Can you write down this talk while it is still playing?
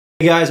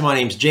Hey guys, my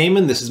name's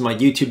Jamin. This is my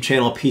YouTube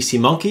channel PC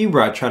Monkey,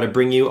 where I try to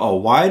bring you a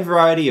wide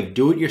variety of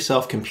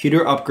do-it-yourself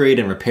computer upgrade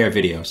and repair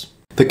videos.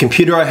 The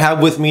computer I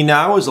have with me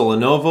now is a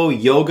Lenovo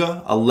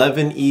Yoga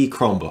 11E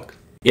Chromebook.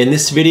 In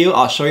this video,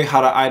 I'll show you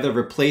how to either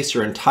replace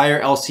your entire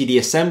LCD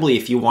assembly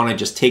if you want to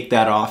just take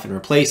that off and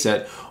replace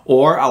it,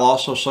 or I'll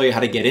also show you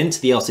how to get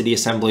into the LCD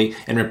assembly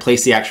and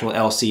replace the actual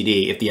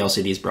LCD if the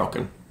LCD is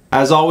broken.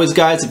 As always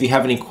guys, if you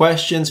have any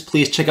questions,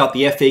 please check out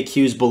the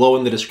FAQs below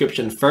in the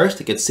description first.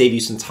 It could save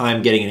you some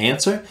time getting an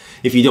answer.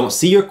 If you don't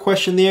see your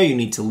question there, you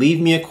need to leave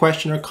me a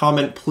question or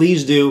comment,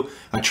 please do.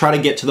 I try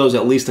to get to those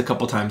at least a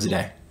couple times a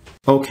day.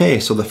 Okay,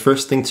 so the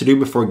first thing to do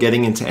before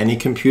getting into any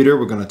computer,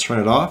 we're going to turn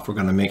it off. We're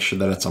going to make sure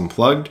that it's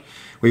unplugged.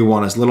 We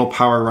want as little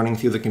power running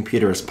through the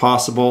computer as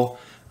possible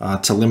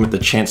to limit the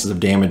chances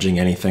of damaging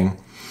anything.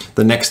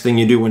 The next thing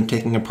you do when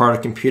taking apart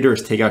a computer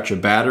is take out your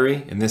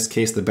battery. In this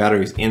case, the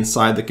battery is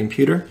inside the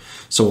computer,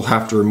 so we'll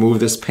have to remove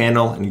this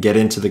panel and get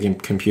into the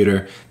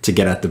computer to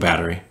get at the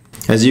battery.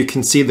 As you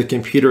can see, the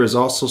computer is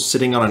also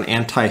sitting on an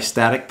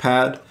anti-static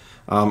pad.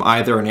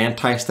 Either an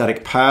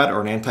anti-static pad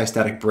or an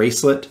anti-static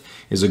bracelet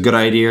is a good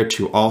idea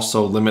to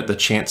also limit the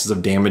chances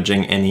of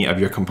damaging any of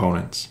your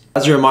components.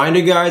 As a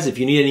reminder guys, if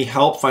you need any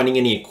help finding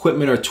any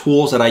equipment or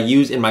tools that I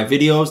use in my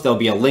videos, there'll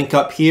be a link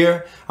up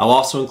here. I'll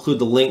also include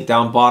the link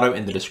down bottom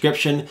in the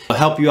description. It'll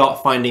help you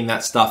out finding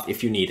that stuff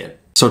if you need it.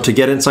 So to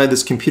get inside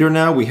this computer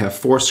now, we have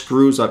 4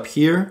 screws up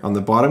here on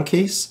the bottom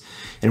case,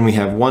 and we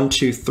have 1,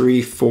 2,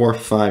 3, 4,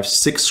 5,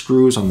 6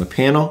 screws on the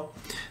panel.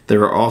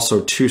 There are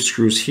also 2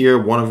 screws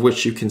here, one of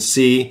which you can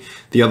see,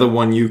 the other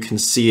one you can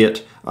see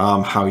it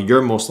how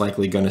you're most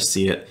likely going to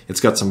see it.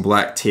 It's got some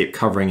black tape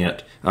covering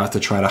it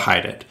to try to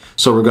hide it.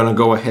 So we're going to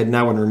go ahead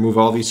now and remove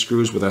all these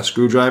screws with our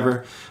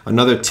screwdriver.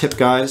 Another tip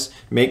guys,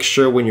 make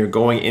sure when you're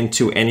going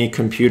into any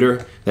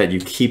computer that you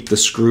keep the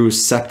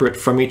screws separate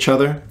from each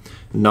other.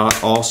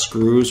 Not all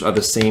screws are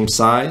the same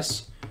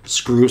size.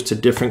 Screws to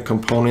different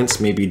components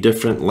may be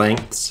different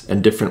lengths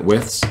and different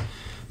widths.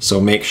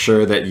 So make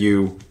sure that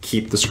you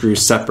keep the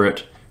screws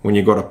separate when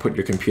you go to put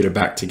your computer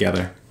back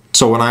together.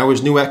 So when I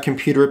was new at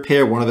computer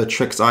repair, one of the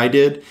tricks I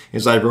did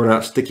is I wrote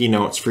out sticky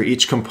notes for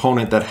each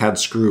component that had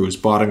screws,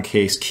 bottom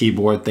case,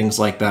 keyboard, things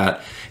like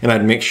that. And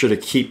I'd make sure to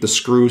keep the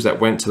screws that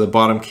went to the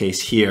bottom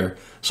case here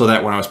so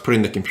that when I was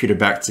putting the computer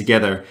back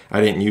together,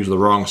 I didn't use the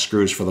wrong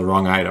screws for the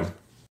wrong item.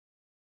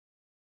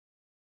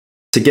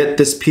 To get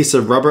this piece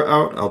of rubber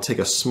out, I'll take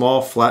a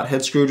small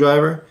flathead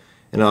screwdriver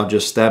and I'll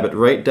just stab it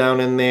right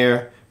down in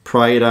there.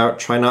 Pry it out,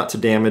 try not to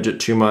damage it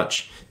too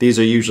much. These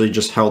are usually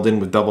just held in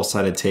with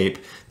double-sided tape.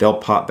 They'll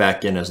pop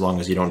back in as long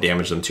as you don't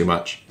damage them too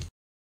much.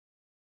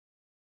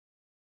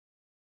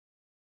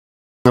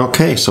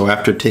 Okay, so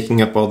after taking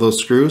up all those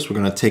screws, we're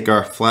going to take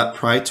our flat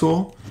pry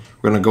tool.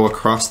 We're going to go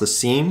across the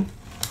seam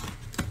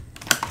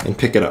and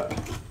pick it up.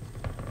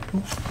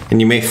 And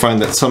you may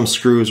find that some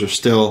screws are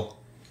still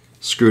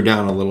screwed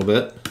down a little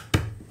bit.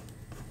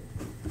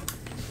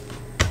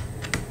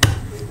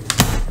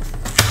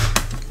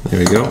 There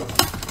we go.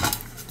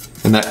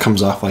 And that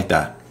comes off like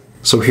that.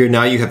 So here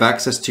now you have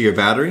access to your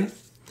battery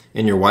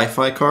and your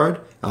Wi-Fi card.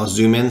 I'll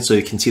zoom in so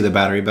you can see the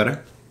battery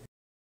better.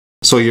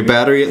 So your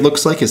battery, it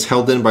looks like, is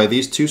held in by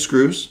these 2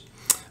 screws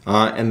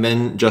and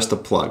then just a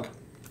plug.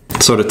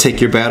 So to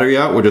take your battery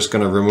out, we're just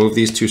going to remove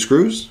these 2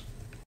 screws.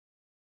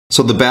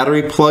 So the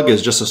battery plug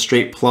is just a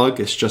straight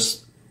plug. It's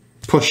just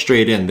pushed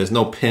straight in. There's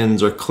no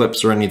pins or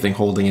clips or anything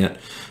holding it.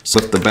 So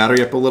lift the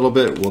battery up a little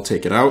bit, we'll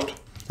take it out,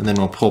 and then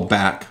we'll pull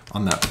back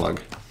on that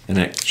plug. And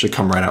it should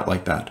come right out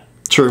like that.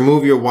 To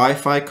remove your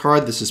Wi-Fi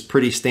card, this is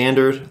pretty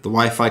standard. The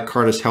Wi-Fi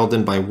card is held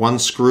in by 1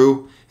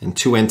 screw and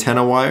 2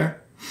 antenna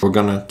wire. We're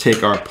gonna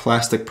take our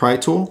plastic pry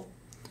tool.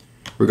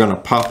 We're gonna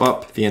pop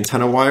up the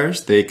antenna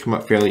wires. They come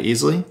up fairly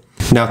easily.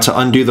 Now to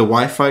undo the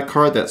Wi-Fi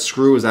card, that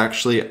screw is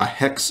actually a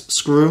hex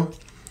screw.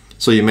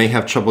 So you may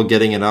have trouble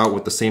getting it out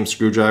with the same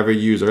screwdriver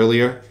you used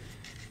earlier,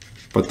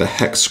 but the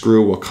hex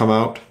screw will come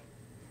out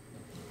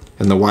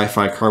and the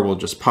Wi-Fi card will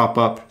just pop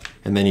up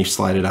and then you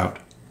slide it out.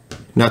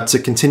 Now to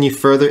continue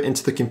further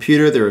into the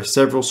computer, there are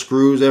several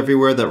screws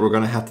everywhere that we're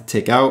going to have to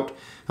take out.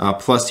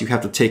 Plus you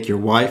have to take your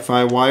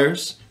Wi-Fi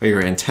wires, or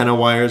your antenna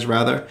wires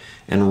rather,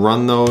 and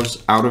run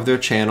those out of their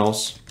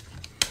channels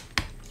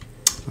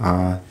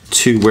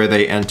to where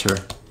they enter.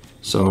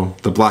 So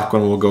the black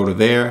one will go to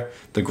there,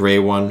 the gray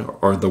one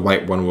or the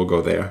white one will go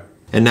there.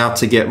 And now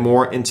to get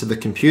more into the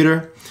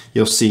computer,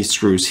 you'll see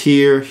screws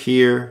here,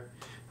 here,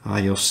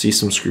 you'll see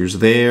some screws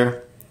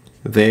there,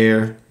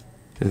 there,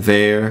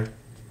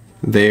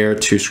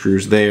 2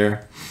 screws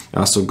there.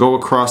 So go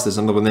across, there's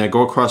another one there,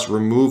 go across,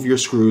 remove your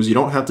screws. You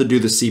don't have to do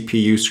the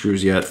CPU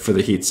screws yet for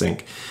the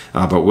heatsink,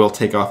 but we'll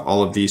take off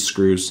all of these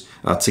screws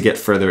to get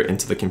further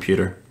into the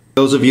computer.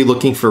 Those of you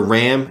looking for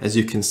RAM, as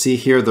you can see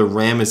here, the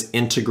RAM is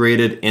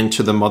integrated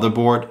into the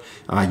motherboard.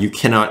 You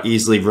cannot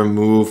easily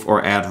remove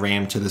or add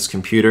RAM to this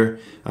computer,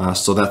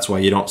 so that's why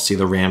you don't see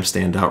the RAM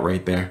stand out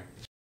right there.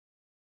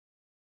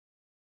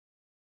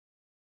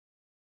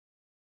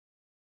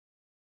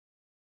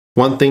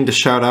 One thing to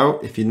shout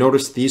out, if you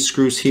notice these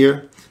screws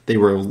here, they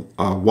were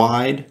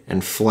wide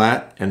and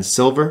flat and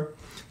silver.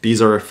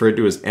 These are referred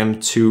to as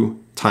M2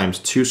 times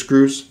 2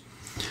 screws.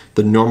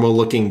 The normal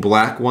looking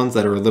black ones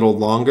that are a little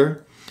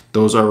longer,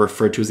 those are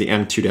referred to as the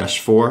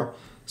M2-4.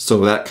 So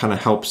that kind of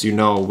helps you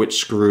know which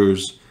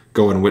screws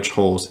go in which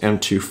holes,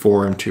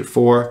 M2-4,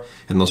 M2-4,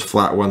 and those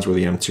flat ones were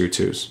the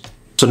M2-2s.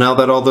 So now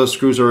that all those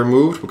screws are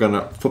removed, we're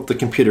gonna flip the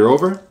computer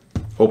over,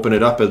 open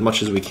it up as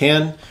much as we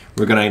can.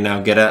 We're gonna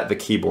now get at the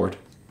keyboard.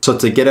 So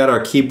to get at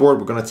our keyboard,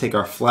 we're gonna take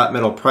our flat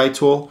metal pry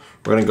tool.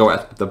 We're gonna go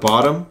at the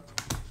bottom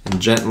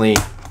and gently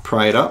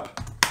pry it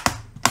up.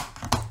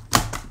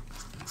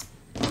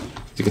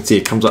 As you can see,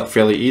 it comes up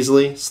fairly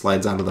easily,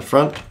 slides onto the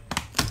front.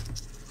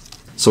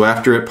 So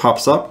after it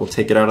pops up, we'll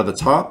take it out of the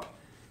top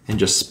and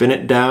just spin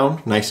it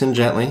down nice and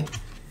gently.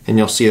 And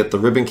you'll see that the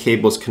ribbon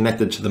cable is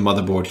connected to the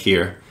motherboard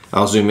here.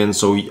 I'll zoom in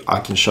so I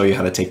can show you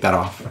how to take that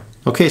off.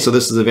 Okay, so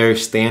this is a very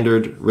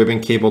standard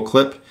ribbon cable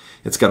clip.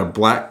 It's got a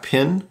black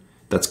pin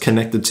that's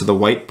connected to the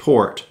white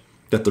port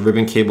that the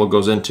ribbon cable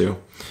goes into.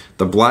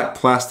 The black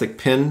plastic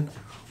pin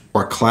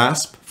or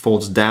clasp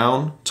folds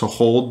down to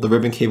hold the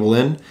ribbon cable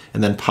in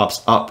and then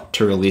pops up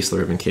to release the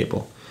ribbon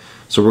cable.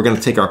 So we're going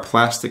to take our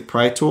plastic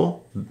pry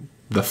tool,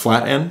 the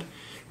flat end,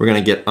 we're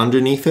going to get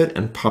underneath it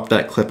and pop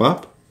that clip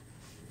up.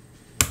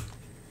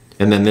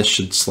 And then this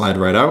should slide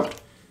right out.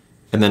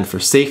 And then for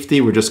safety,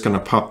 we're just going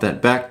to pop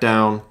that back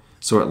down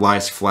so it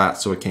lies flat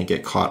so it can't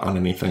get caught on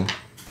anything.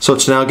 So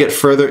to now get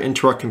further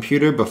into our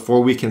computer,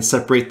 before we can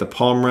separate the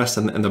palm rest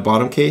and the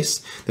bottom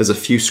case, there's a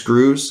few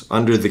screws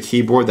under the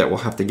keyboard that we'll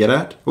have to get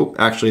at. Oh,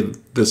 actually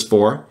there's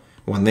 4.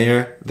 One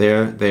there,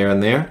 there, there,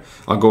 and there.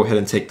 I'll go ahead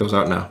and take those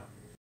out now.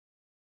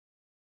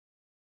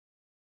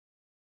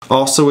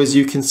 Also, as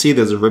you can see,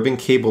 there's a ribbon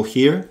cable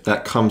here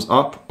that comes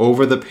up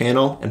over the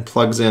panel and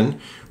plugs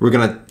in. We're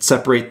going to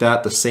separate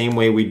that the same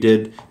way we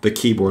did the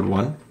keyboard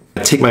one.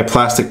 I take my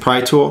plastic pry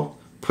tool,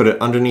 put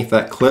it underneath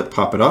that clip,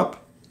 pop it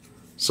up,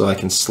 so I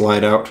can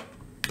slide out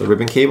the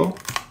ribbon cable.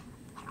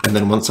 And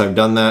then once I've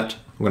done that,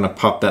 I'm going to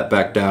pop that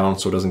back down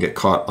so it doesn't get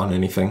caught on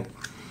anything.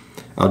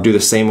 I'll do the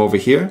same over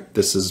here.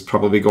 This is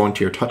probably going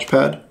to your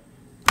touchpad.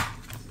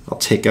 I'll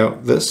take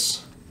out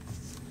this.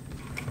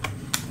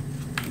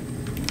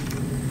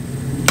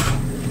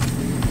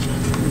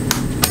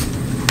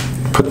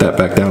 Put that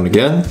back down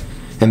again.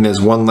 And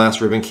there's one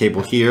last ribbon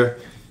cable here,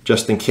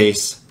 just in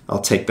case.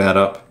 I'll take that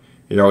up.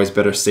 You're always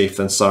better safe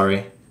than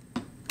sorry.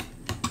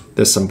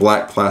 There's some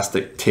black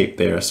plastic tape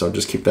there, so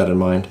just keep that in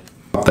mind.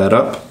 Pop that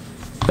up,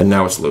 and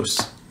now it's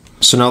loose.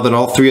 So now that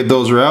all 3 of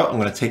those are out, I'm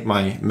going to take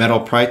my metal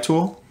pry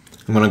tool.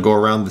 I'm going to go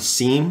around the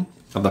seam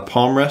of the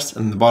palm rest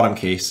and the bottom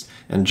case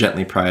and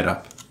gently pry it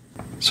up.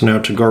 So now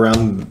to go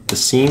around the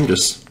seam,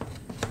 just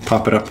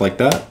pop it up like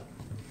that.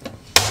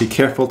 Be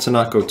careful to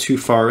not go too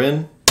far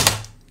in,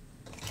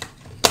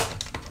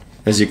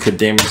 as you could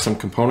damage some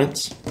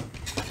components.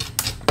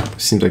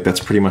 Seems like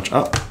that's pretty much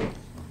up.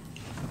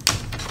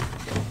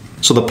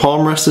 So the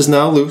palm rest is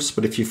now loose,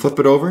 but if you flip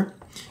it over,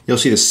 you'll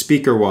see the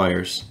speaker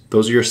wires.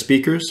 Those are your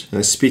speakers, and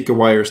the speaker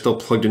wire is still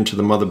plugged into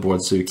the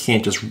motherboard, so you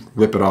can't just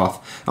rip it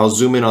off. I'll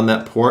zoom in on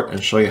that port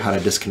and show you how to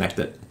disconnect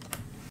it.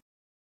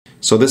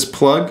 So this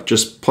plug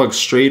just plugs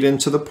straight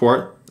into the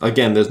port.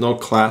 Again, there's no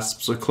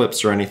clasps or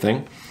clips or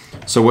anything.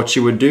 So what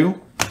you would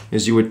do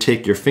is you would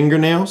take your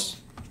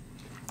fingernails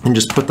and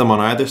just put them on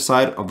either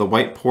side of the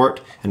white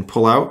port and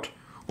pull out,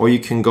 or you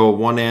can go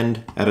one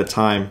end at a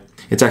time.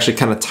 It's actually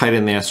kind of tight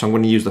in there, so I'm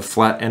going to use the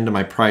flat end of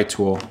my pry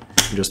tool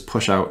and just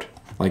push out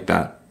like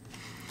that.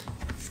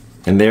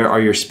 And there are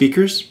your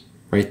speakers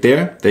right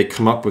there. They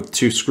come up with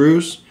 2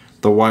 screws.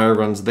 The wire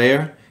runs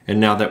there, and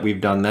now that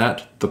we've done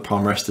that, the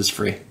palm rest is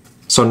free.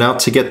 So now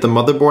to get the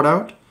motherboard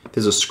out,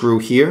 there's a screw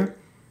here,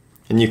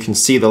 and you can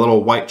see the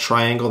little white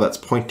triangle that's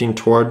pointing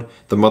toward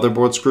the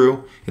motherboard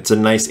screw. It's a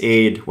nice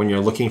aid when you're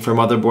looking for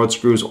motherboard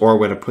screws or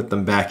where to put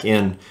them back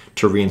in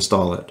to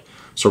reinstall it.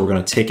 So we're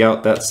going to take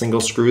out that single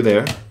screw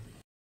there.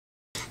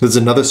 There's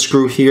another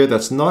screw here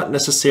that's not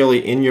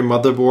necessarily in your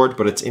motherboard,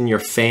 but it's in your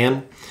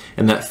fan,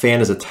 and that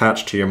fan is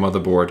attached to your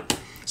motherboard.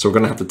 So we're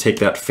going to have to take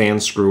that fan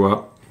screw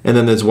up. And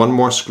then there's one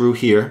more screw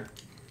here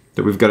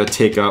that we've got to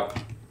take up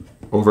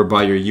over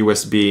by your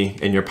USB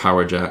and your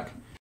power jack.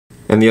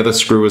 And the other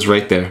screw is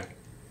right there.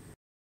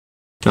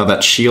 Now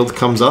that shield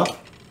comes up.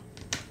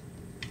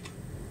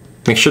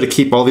 Make sure to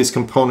keep all these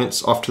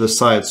components off to the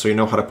side so you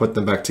know how to put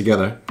them back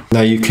together.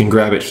 Now you can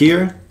grab it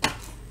here,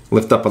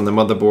 lift up on the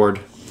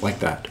motherboard like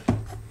that.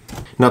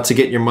 Now to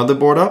get your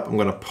motherboard up, I'm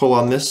going to pull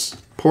on this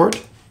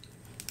port.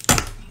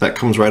 That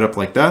comes right up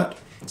like that.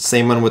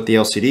 Same one with the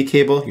LCD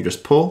cable, you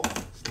just pull.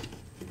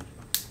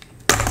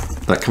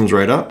 That comes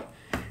right up.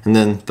 And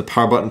then the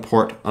power button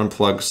port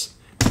unplugs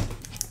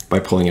by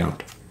pulling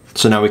out.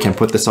 So now we can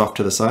put this off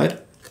to the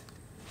side.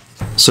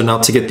 So now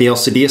to get the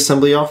LCD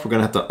assembly off, we're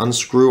going to have to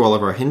unscrew all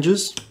of our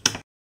hinges.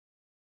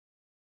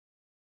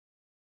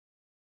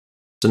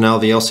 So now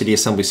the LCD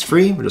assembly is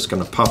free. We're just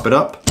going to pop it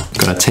up.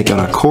 We're going to take out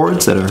our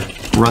cords that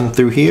are run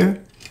through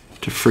here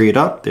to free it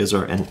up. There's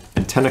our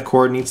antenna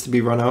cord needs to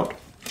be run out.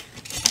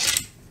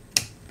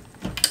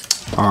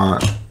 Our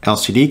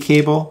LCD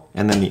cable,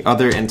 and then the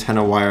other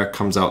antenna wire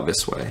comes out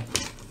this way.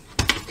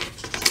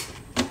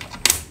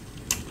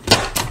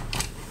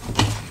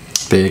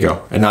 There you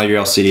go. And now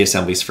your LCD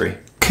assembly is free.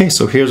 Okay,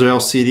 so here's our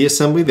LCD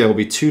assembly. There will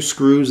be 2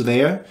 screws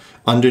there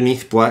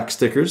underneath black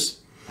stickers.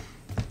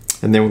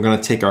 And then we're going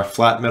to take our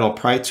flat metal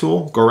pry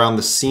tool, go around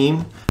the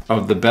seam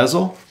of the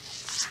bezel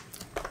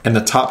and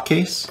the top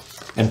case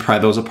and pry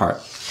those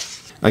apart.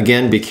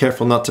 Again, be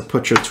careful not to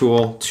put your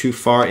tool too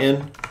far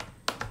in.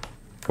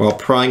 While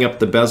prying up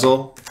the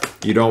bezel,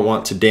 you don't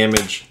want to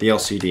damage the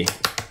LCD.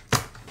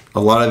 A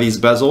lot of these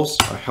bezels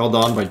are held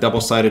on by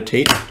double-sided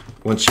tape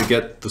once you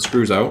get the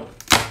screws out.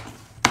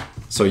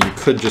 So you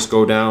could just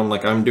go down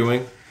like I'm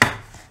doing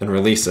and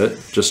release it.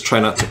 Just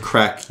try not to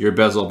crack your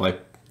bezel by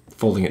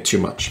folding it too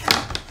much.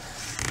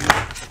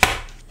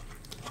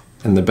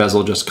 And the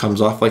bezel just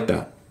comes off like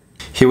that.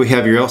 Here we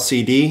have your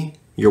LCD,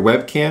 your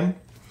webcam,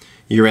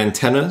 your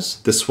antennas,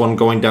 this one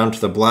going down to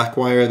the black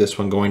wire, this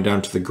one going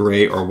down to the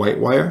gray or white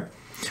wire.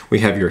 We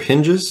have your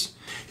hinges.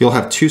 You'll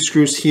have 2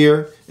 screws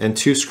here and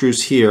 2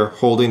 screws here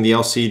holding the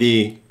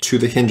LCD to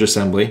the hinge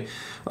assembly.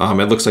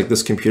 It looks like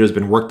this computer has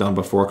been worked on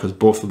before because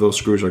both of those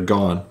screws are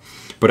gone.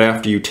 But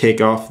after you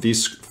take off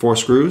these 4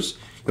 screws,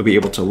 you'll be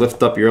able to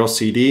lift up your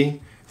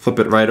LCD, flip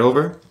it right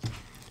over,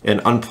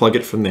 and unplug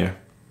it from there.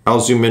 I'll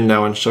zoom in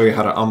now and show you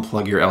how to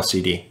unplug your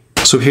LCD.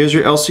 So here's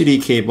your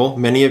LCD cable.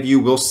 Many of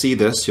you will see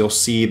this. You'll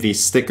see the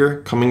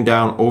sticker coming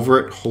down over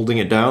it, holding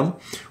it down.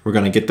 We're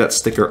going to get that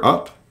sticker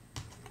up.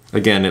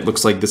 Again, it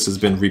looks like this has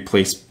been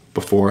replaced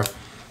before.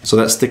 So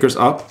that sticker's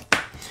up.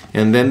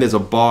 And then there's a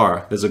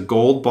bar. There's a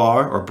gold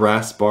bar or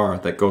brass bar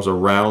that goes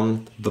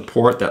around the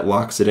port that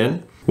locks it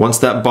in. Once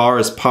that bar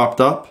is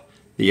popped up,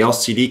 the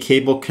LCD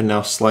cable can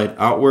now slide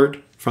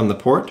outward from the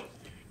port.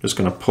 Just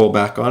going to pull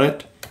back on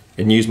it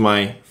and use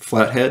my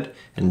flathead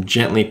and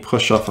gently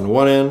push off on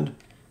one end,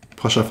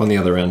 push off on the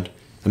other end,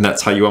 and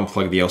that's how you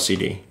unplug the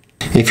LCD.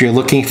 If you're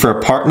looking for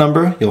a part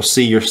number, you'll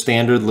see your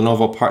standard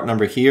Lenovo part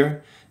number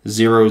here,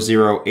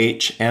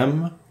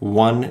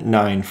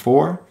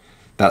 00HM194.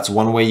 That's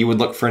one way you would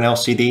look for an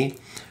LCD.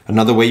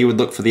 Another way you would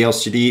look for the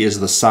LCD is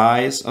the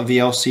size of the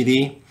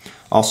LCD.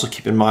 Also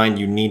keep in mind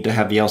you need to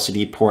have the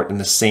LCD port in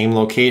the same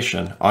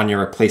location on your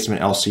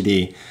replacement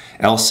LCD.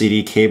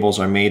 LCD cables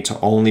are made to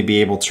only be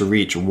able to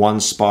reach one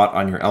spot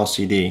on your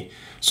LCD.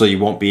 So you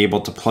won't be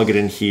able to plug it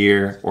in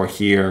here or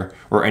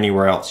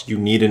anywhere else. You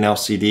need an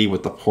LCD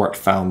with the port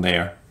found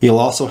there. You'll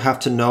also have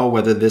to know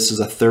whether this is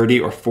a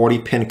 30 or 40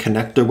 pin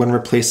connector when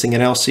replacing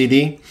an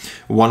LCD.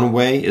 One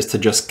way is to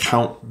just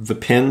count the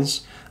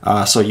pins.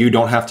 So you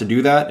don't have to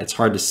do that. It's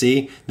hard to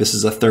see. This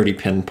is a 30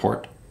 pin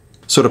port.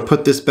 So to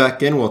put this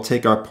back in, we'll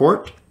take our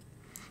port,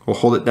 we'll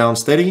hold it down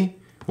steady,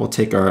 we'll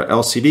take our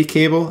LCD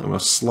cable and we'll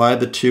slide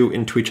the 2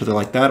 into each other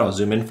like that. I'll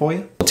zoom in for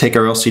you. We'll take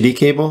our LCD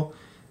cable,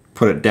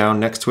 put it down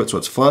next to it so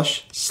it's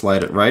flush,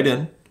 slide it right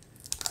in.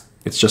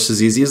 It's just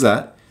as easy as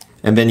that.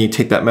 And then you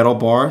take that metal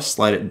bar,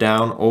 slide it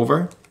down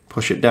over,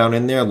 push it down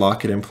in there,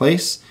 lock it in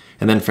place.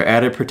 And then for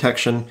added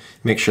protection,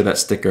 make sure that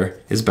sticker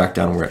is back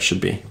down where it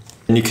should be.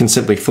 And you can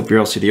simply flip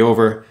your LCD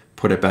over,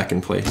 put it back in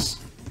place.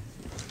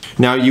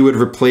 Now you would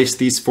replace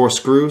these 4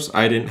 screws.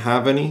 I didn't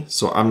have any,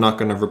 so I'm not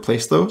going to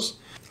replace those.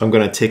 I'm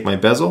going to take my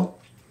bezel,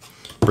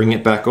 bring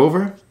it back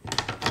over,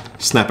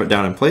 snap it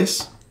down in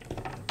place.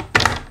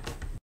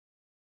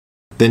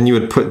 Then you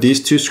would put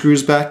these 2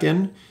 screws back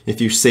in. If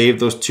you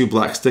save those 2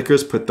 black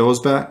stickers, put those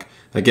back.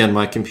 Again,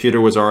 my computer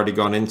was already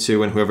gone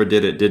into and whoever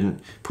did it didn't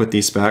put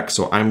these back,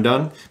 so I'm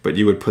done, but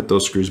you would put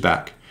those screws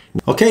back.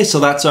 Okay, so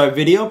that's our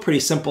video. Pretty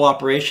simple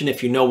operation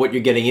if you know what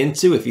you're getting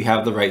into, if you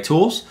have the right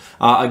tools.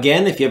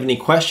 Again, if you have any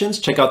questions,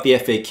 check out the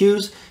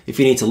FAQs. If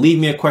you need to leave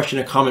me a question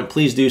or comment,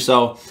 please do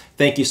so.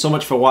 Thank you so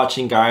much for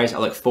watching, guys. I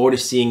look forward to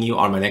seeing you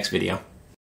on my next video.